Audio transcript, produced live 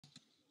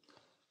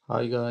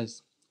Hi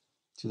guys,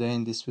 today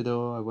in this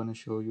video I want to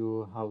show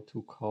you how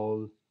to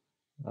call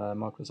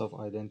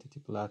Microsoft Identity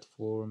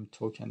Platform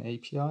Token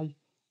API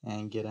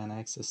and get an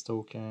access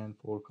token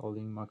for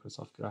calling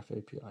Microsoft Graph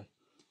API.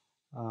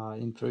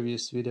 In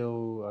previous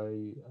video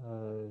I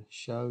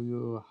show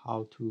you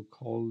how to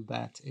call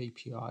that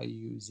API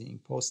using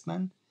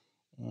Postman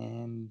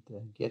and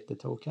get the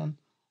token.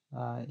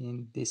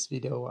 In this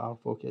video our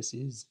focus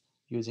is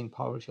using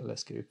PowerShell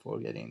script for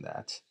getting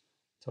that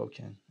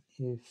token.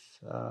 If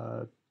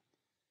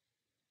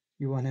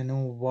you want to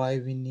know why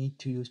we need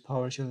to use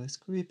PowerShell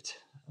script,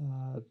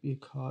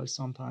 because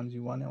sometimes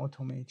you want to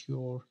automate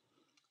your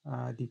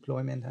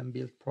deployment and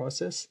build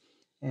process,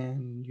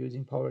 and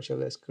using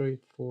PowerShell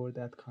script for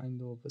that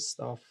kind of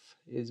stuff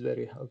is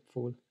very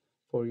helpful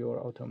for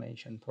your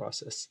automation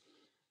process.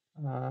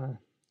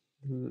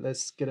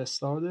 Let's get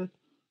started.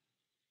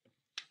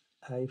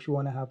 If you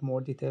want to have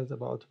more details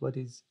about what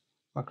is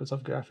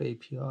Microsoft Graph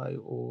API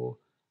or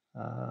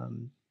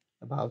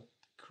about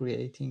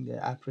creating the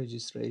app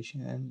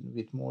registration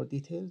with more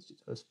details,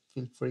 just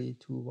feel free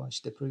to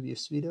watch the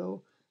previous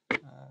video.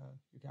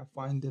 You can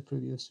find the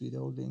previous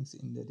video links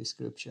in the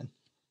description.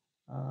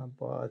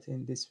 But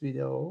in this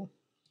video,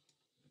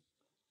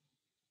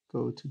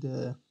 go to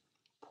the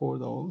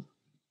portal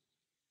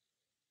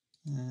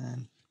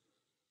and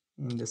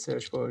in the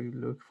search bar you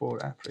look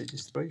for app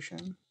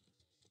registration.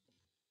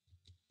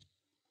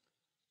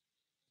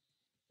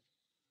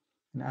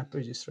 In app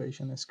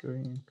registration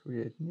screen,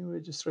 create new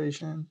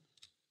registration,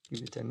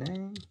 give it a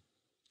name,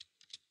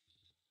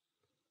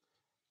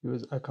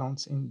 use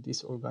accounts in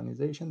this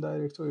organization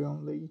directory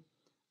only,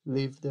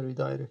 leave the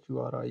redirect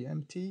URI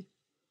empty,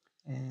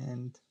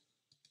 and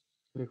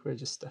click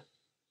register.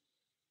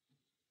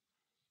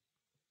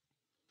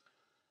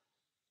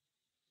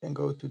 Then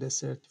go to the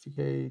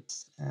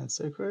certificates and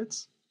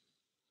secrets,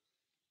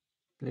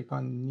 click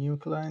on new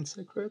client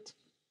secret,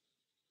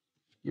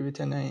 give it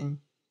a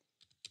name,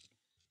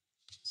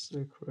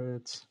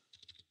 secret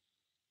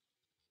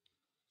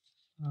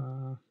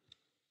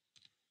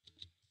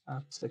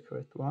app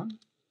secret 1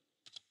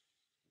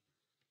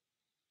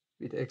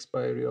 with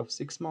expiry of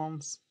 6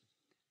 months,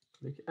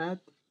 click add,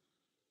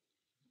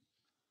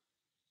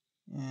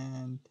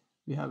 and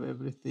we have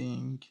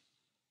everything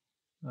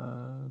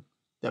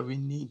that we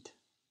need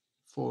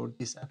for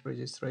this app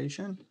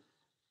registration.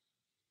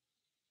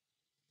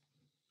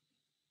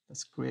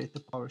 Let's create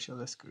the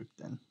PowerShell script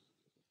then.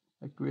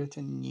 I create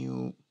a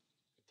new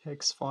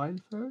text file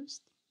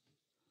first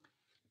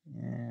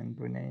and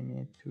rename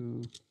it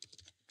to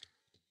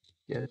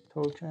get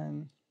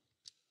token,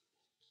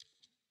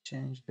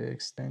 change the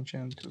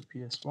extension to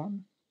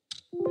PS1,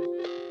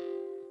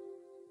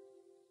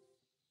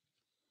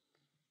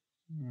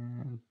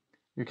 and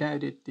you can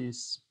edit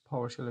this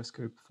PowerShell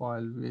script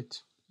file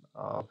with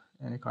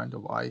any kind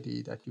of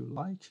ID that you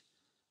like.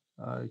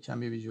 It can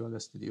be Visual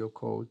Studio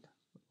Code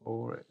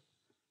or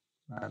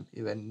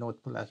even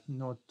Notepad++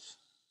 or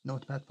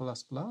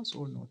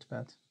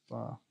Notepad.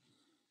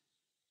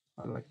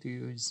 I like to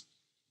use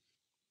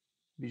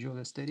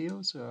Visual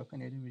Studio, so I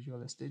open it in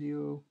Visual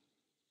Studio.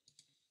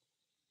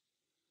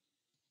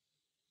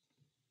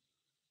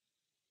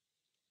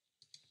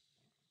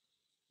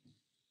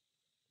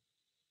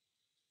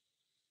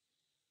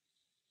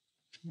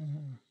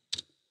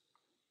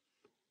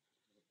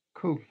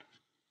 Cool.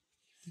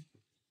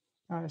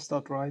 Now I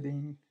start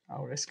writing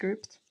our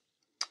script.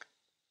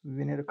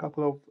 We need a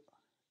couple of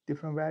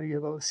different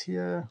variables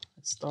here.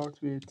 Let's start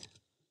with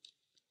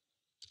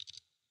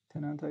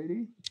tenant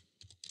ID.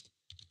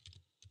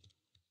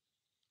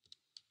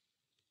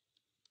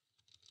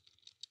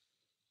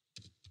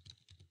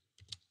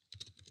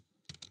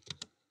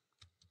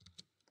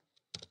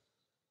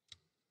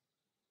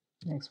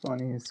 Next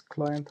one is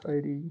client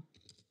ID.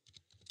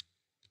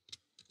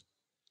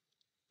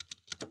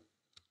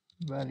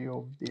 Value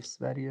of these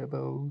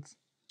variables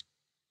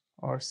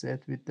are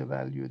set with the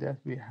value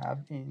that we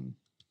have in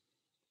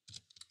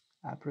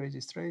app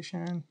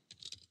registration.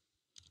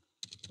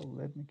 So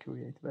let me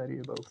create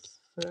variables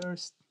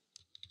first,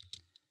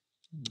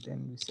 and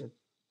then we set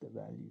the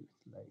values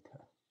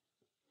later.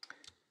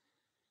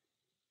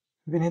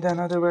 We need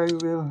another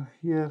variable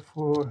here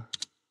for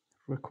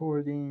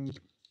recording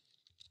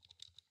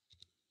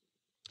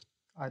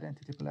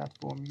identity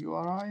platform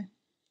URI.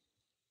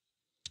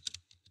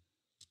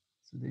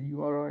 So the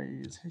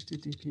URI is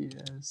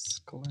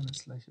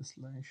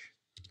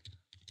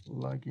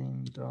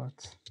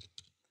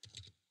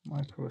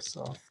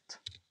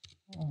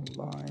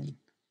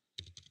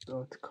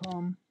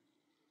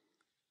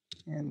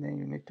and then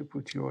you need to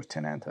put your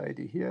tenant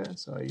ID here.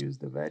 So I use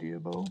the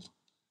variable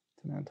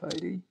tenant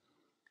ID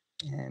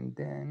and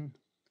then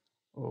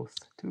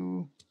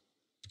auth2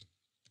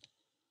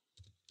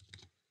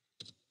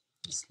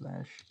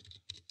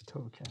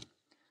 /token.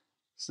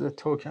 So the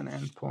token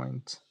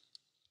endpoint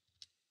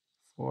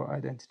for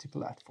identity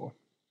platform.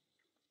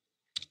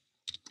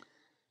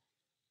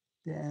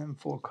 Then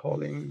for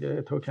calling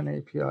the token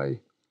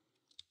API,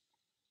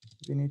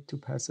 we need to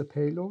pass a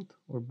payload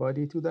or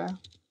body to that.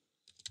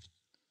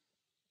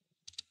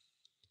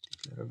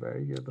 declare a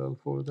variable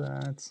for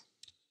that.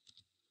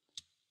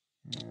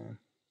 And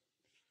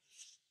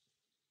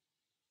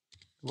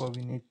what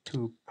we need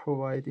to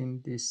provide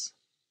in this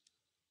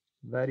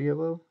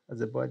variable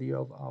as a body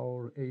of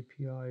our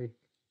API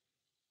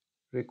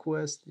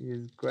request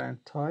is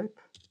grant type.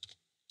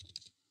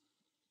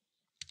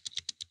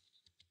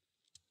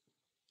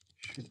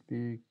 Should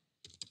be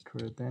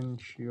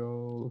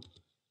credential,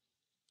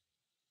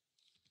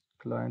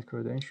 client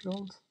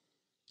credentials,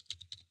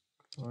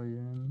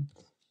 client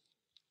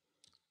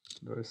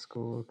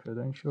underscore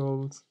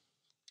credentials.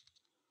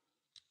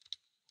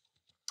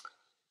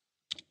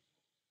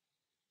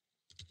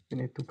 We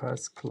need to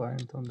pass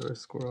client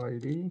underscore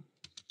ID,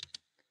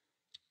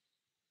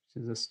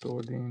 which is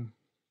stored in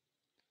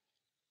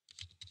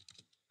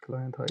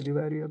client ID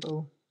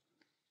variable.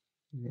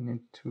 We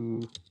need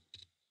to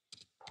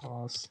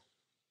pass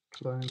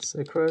client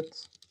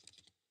secret,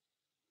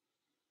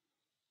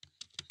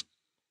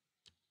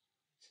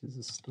 which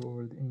is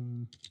stored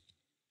in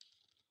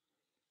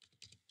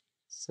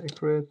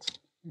secret,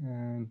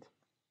 and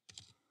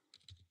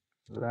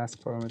the last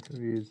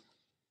parameter is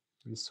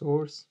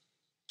resource,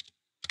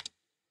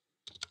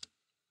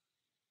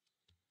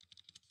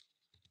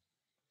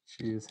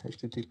 which is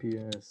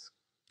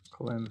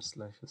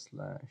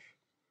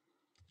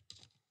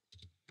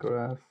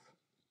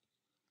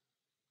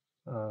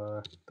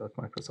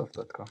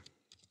https://graph.microsoft.com.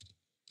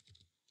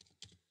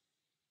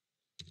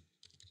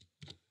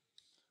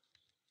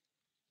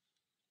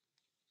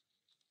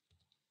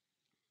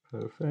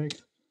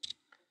 Perfect.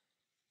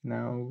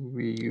 Now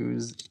we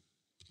use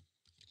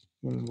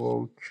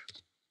invoke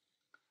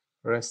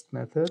REST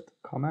method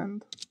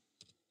command.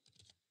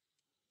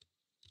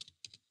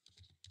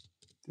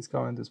 This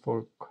command is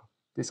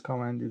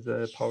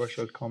a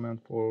PowerShell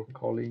command for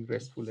calling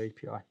RESTful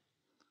API.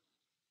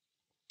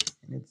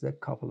 And it's a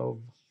couple of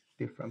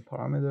different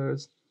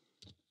parameters.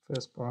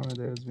 First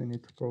parameters we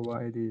need to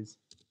provide is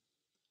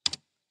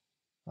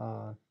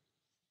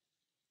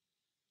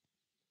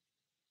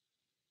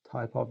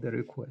type of the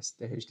request.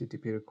 The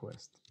HTTP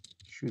request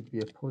should be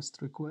a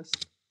post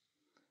request.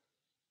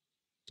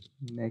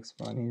 Next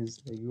one is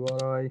the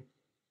URI,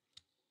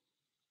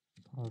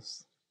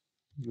 pass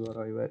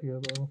URI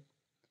variable.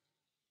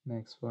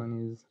 Next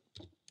one is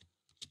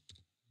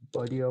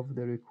body of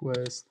the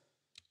request,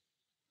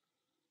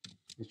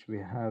 which we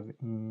have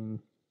in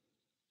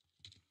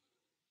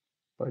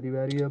body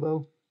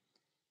variable.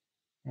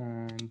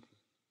 And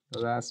the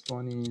last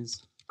one is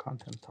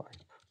content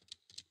type.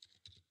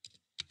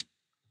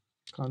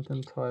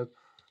 Content type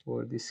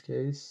for this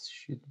case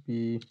should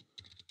be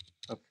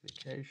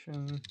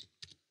application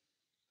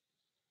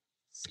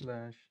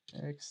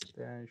 /x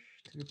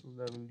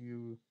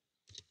www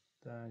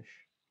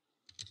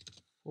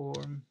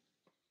form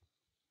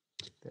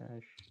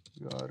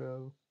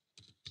URL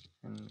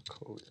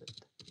encoded.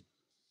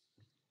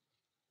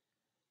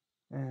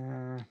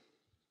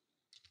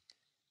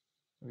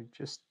 We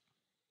just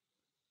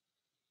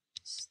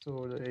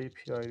store the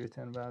API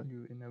return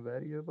value in a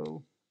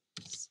variable,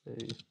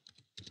 say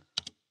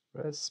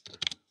resp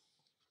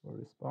for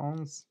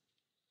response,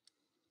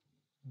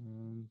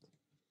 and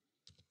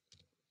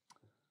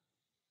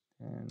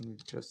we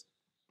just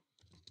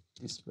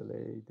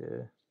display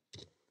the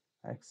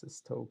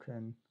access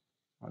token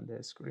on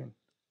the screen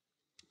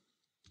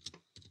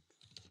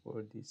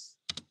for this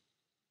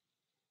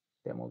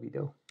demo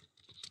video.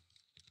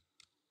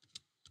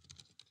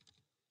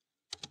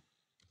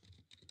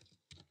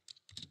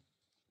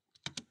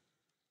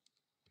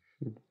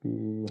 Should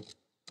be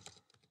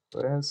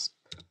resp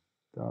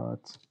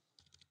dot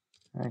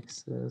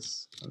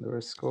access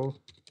underscore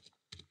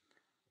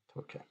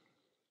token.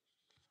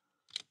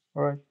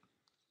 All right,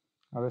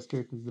 our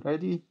script is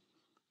ready.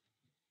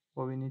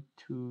 What we need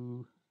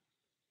to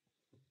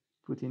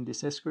put in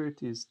this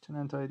script is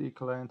tenant ID,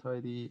 client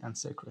ID, and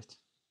secret.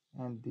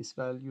 And these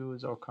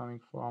values are coming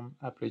from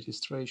app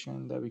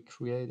registration that we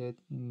created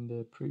in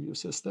the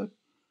previous step.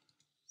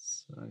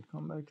 So I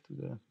come back to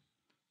the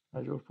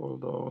Azure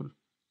folder.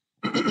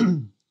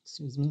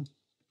 Excuse me.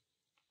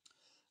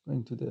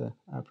 Going to the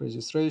app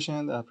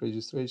registration. The app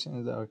registration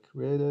is our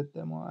created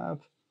demo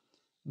app.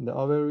 In the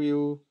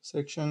overview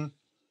section,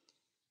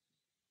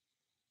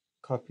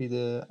 copy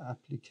the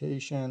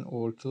application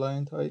or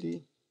client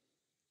ID.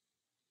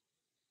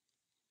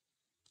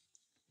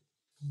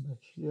 Come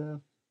back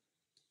here,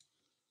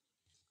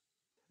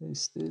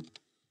 paste it.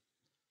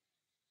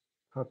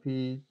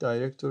 Copy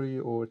directory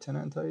or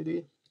tenant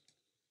ID.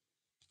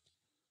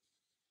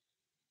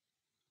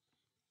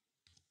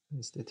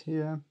 Paste it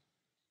here.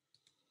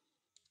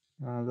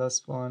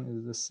 Last one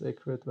is the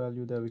secret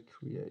value that we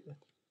created.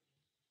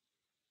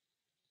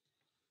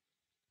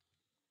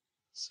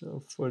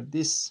 So for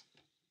this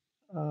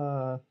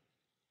demo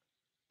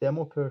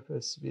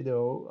purpose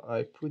video,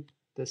 I put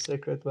the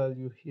secret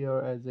value here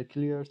as a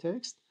clear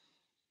text,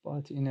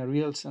 but in a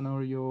real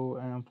scenario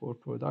and for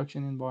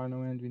production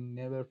environment, we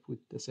never put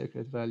the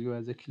secret value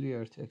as a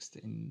clear text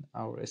in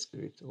our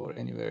script or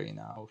anywhere in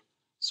our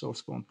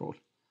source control.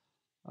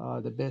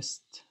 The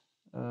best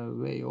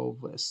way of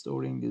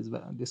storing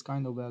this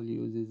kind of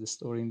values is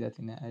storing that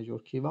in an Azure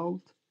Key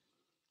Vault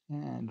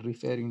and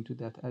referring to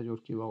that Azure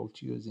Key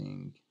Vault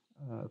using,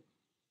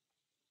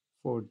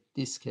 for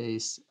this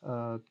case,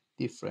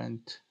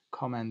 different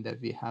command that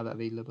we have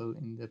available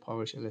in the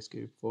PowerShell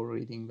script for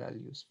reading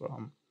values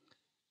from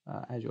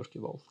Azure Key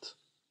Vault.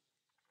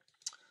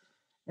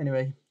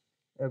 Anyway,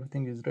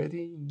 everything is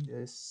ready in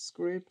the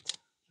script.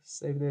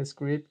 Save the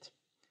script.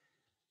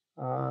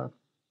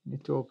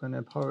 Need to open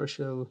a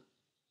PowerShell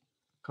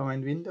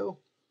command window.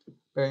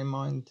 Bear in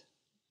mind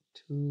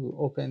to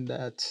open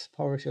that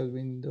PowerShell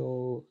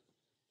window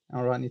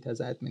and run it as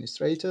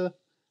administrator,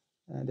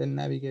 and then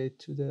navigate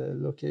to the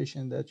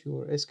location that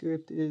your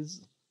script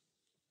is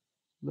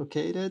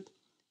located.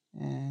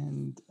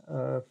 And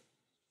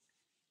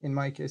in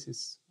my case,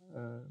 it's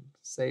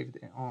saved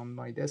on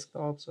my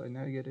desktop, so I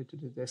navigated to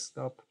the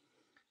desktop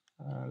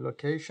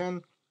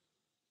location.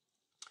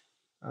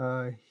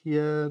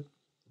 Here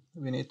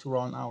we need to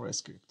run our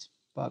script,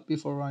 but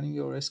before running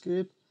your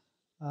script,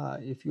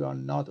 if you are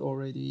not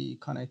already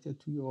connected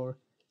to your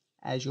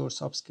Azure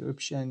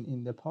subscription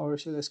in the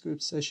PowerShell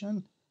script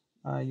session,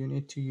 you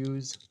need to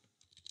use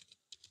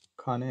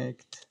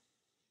connect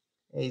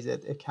AZ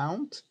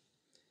account.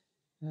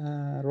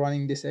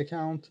 Running this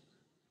account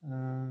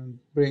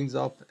brings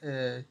up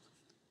a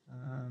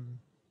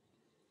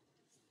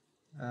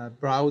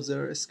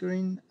browser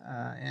screen,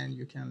 and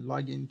you can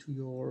log into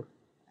your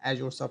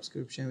Azure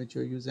subscription with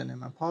your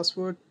username and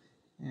password.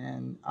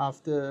 And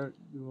after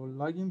your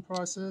login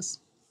process,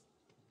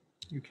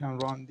 you can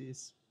run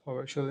this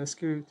PowerShell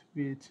script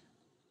with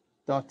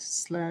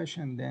 //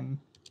 and then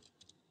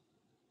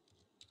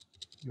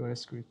your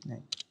script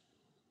name,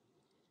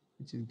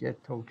 which is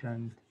get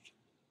token.ps1.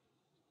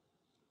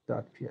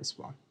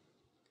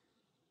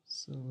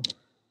 So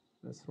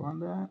let's run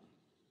that.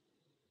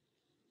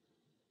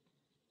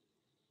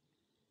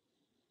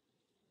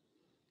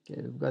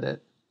 Okay, we've got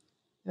an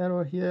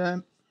error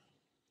here.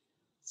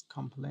 It's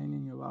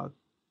complaining about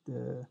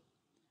the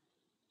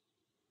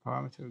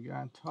parameter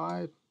grant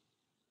type.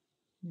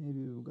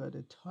 Maybe we've got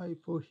a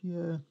typo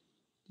here.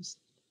 Just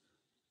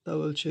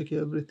double check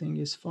everything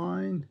is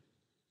fine.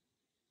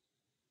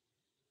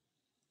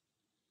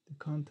 The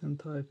content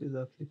type is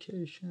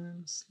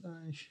application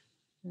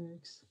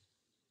 /x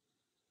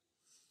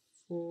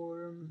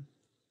form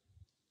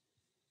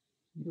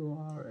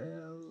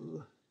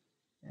URL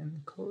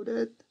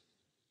encoded.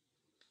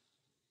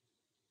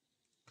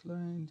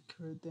 Client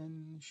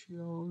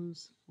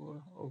credentials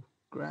for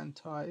grant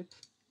type.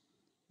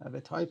 I have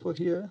a typo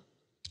here.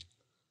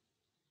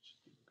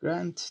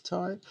 Grant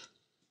type.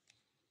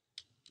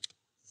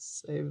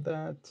 Save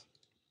that.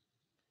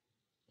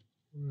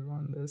 We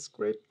run the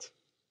script.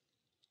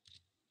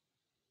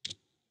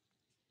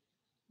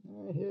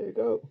 And here you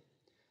go.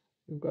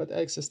 We've got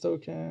access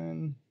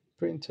token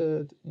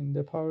printed in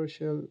the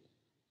PowerShell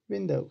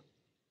window.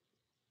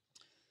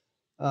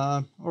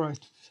 All right,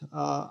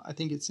 I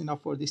think it's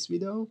enough for this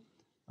video.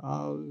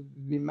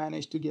 We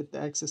managed to get the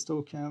access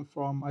token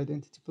from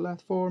Identity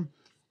Platform,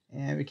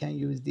 and we can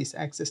use this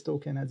access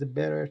token as a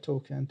bearer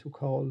token to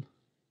call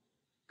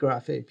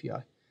Graph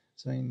API.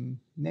 So in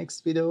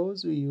next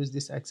videos, we use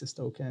this access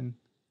token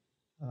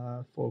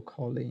for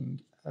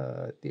calling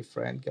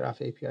different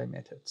Graph API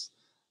methods.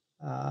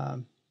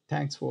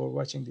 Thanks for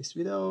watching this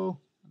video.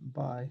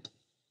 Bye.